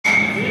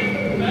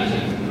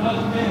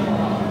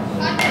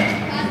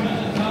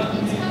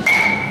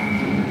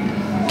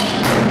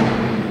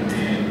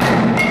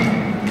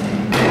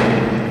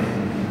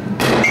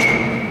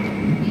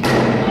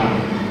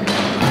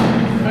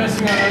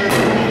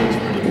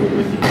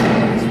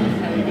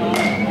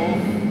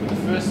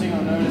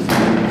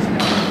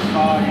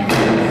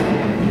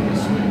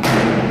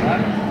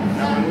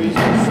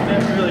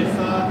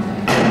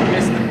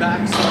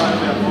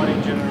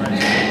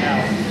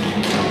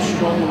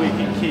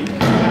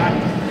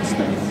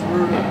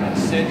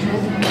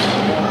central,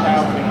 more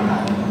power going to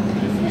have.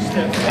 If you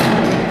step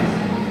forward,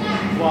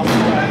 whilst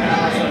our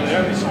arms are the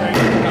only strength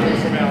coming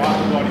from our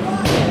upper body,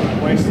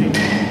 wasting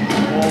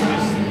all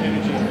this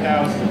energy and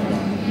power that we've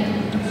got.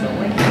 So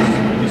when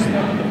you step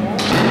on the ball,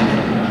 try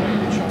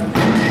and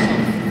focus on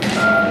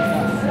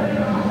the front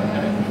foot.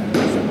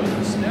 So with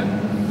the step,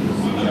 you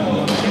go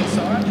on the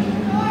inside.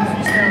 If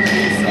you stay on the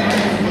inside,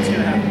 what's going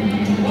to happen?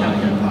 You can't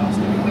go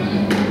past it.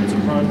 It's a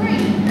program.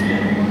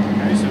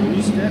 Okay, so when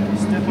you step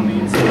on the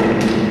inside,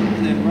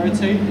 and then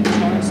rotate and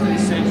try and stay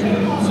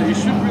central. So you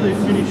shouldn't really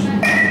finish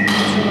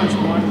too much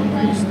wider than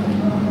where you start.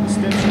 The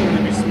steps are going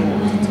to be small.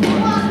 It's a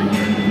tiny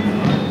feet.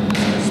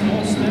 So a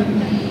small step,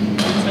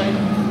 rotate,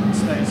 and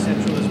stay as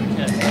central as we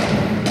can.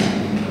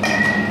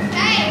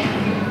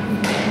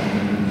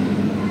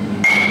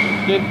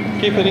 Good.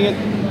 Keep hitting it.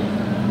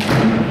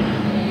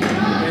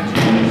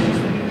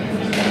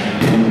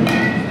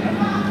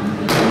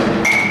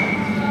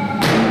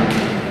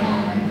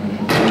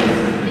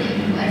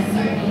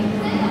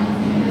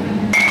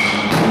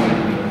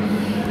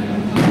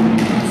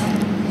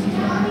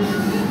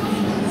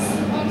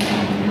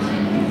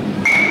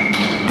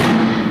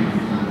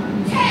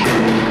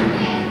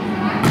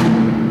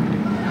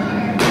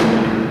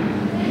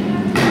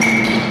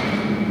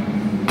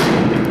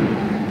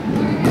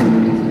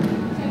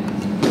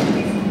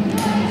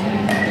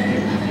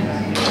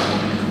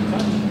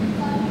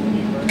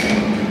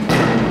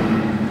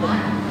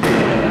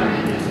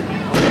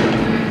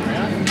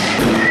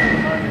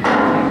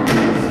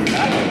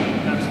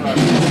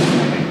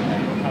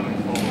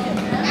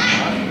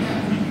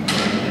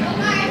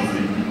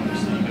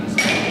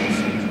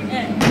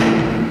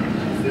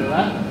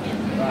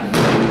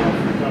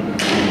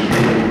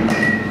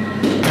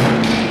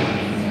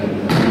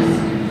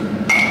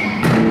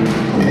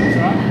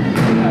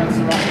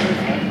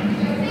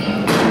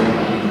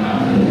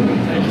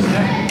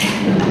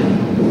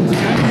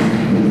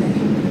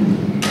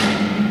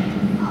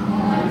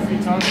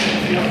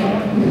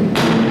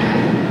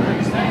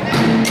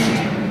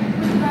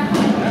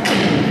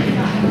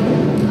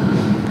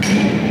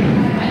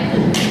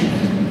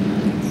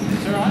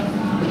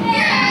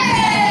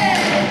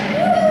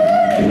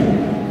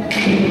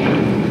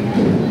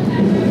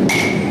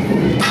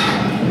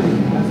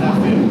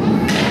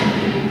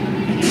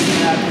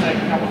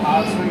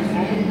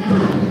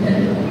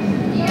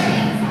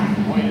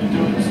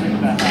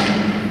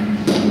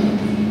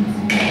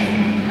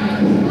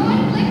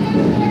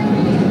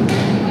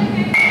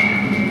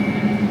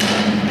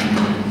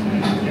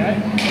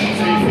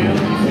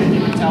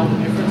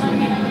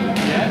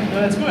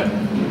 That's good.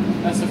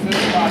 That's the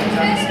first part of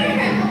understanding